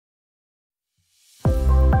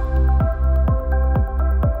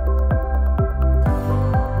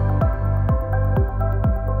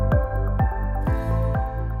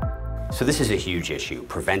So this is a huge issue,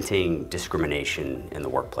 preventing discrimination in the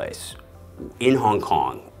workplace. In Hong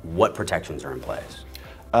Kong, what protections are in place?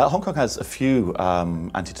 Hong Kong has a few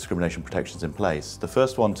anti-discrimination protections in place. The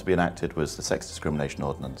first one to be enacted was the Sex Discrimination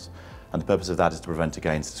Ordinance, and the purpose of that is to prevent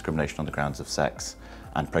against discrimination on the grounds of sex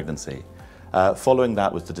and pregnancy. Following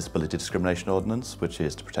that was the Disability Discrimination Ordinance, which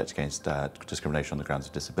is to protect against discrimination on the grounds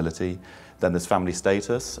of disability. Then there's Family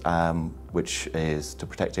Status, which is to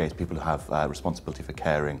protect against people who have responsibility for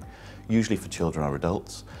caring, usually for children or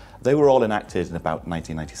adults. They were all enacted in about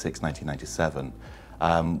 1996, 1997.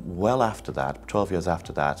 Well after that, 12 years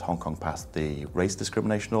after that, Hong Kong passed the Race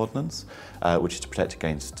Discrimination Ordinance, which is to protect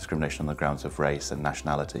against discrimination on the grounds of race and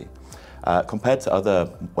nationality. Compared to other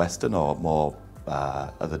Western or more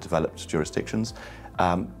other developed jurisdictions,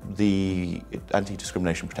 the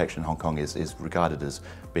anti-discrimination protection in Hong Kong is regarded as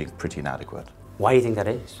being pretty inadequate. Why do you think that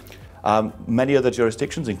is? Many other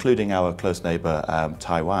jurisdictions, including our close neighbour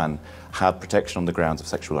Taiwan, have protection on the grounds of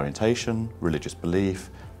sexual orientation, religious belief,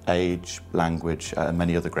 age, language, and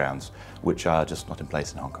many other grounds, which are just not in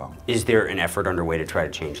place in Hong Kong. Is there an effort underway to try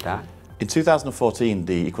to change that? In 2014,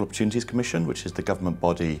 the Equal Opportunities Commission, which is the government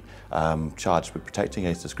body charged with protecting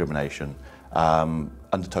against discrimination,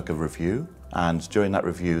 undertook a review, and during that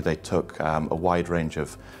review they took a wide range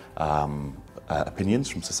of opinions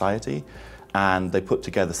from society, and they put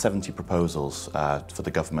together 70 proposals for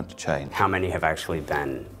the government to change. How many have actually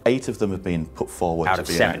been? 8 of them have been put forward out to of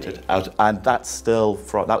be 70. enacted. And that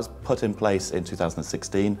was put in place in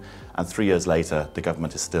 2016, and 3 years later the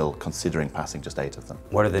government is still considering passing just 8 of them.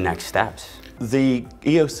 What are the next steps? The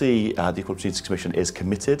EOC, the Equal Opportunities Commission, is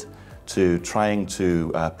committed to trying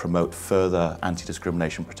to promote further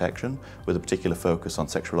anti-discrimination protection with a particular focus on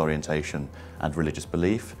sexual orientation and religious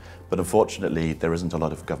belief. But unfortunately, there isn't a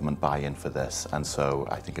lot of government buy-in for this, and so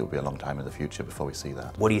I think it will be a long time in the future before we see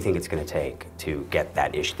that. What do you think it's going to take to get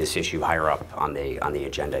this issue higher up on the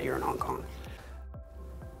agenda here in Hong Kong?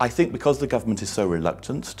 I think because the government is so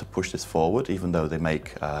reluctant to push this forward, even though they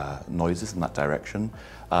make noises in that direction,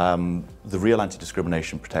 the real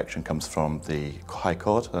anti-discrimination protection comes from the High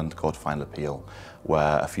Court and the Court of Final Appeal,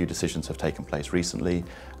 where a few decisions have taken place recently,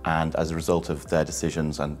 and as a result of their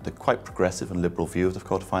decisions and the quite progressive and liberal view of the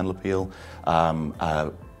Court of Final Appeal,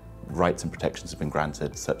 rights and protections have been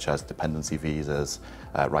granted, such as dependency visas,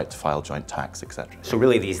 right to file joint tax, etc. So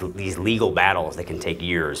really these legal battles that can take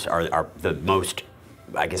years are the most,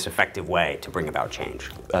 I guess, effective way to bring about change?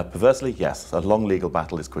 Perversely, yes. A long legal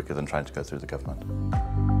battle is quicker than trying to go through the government.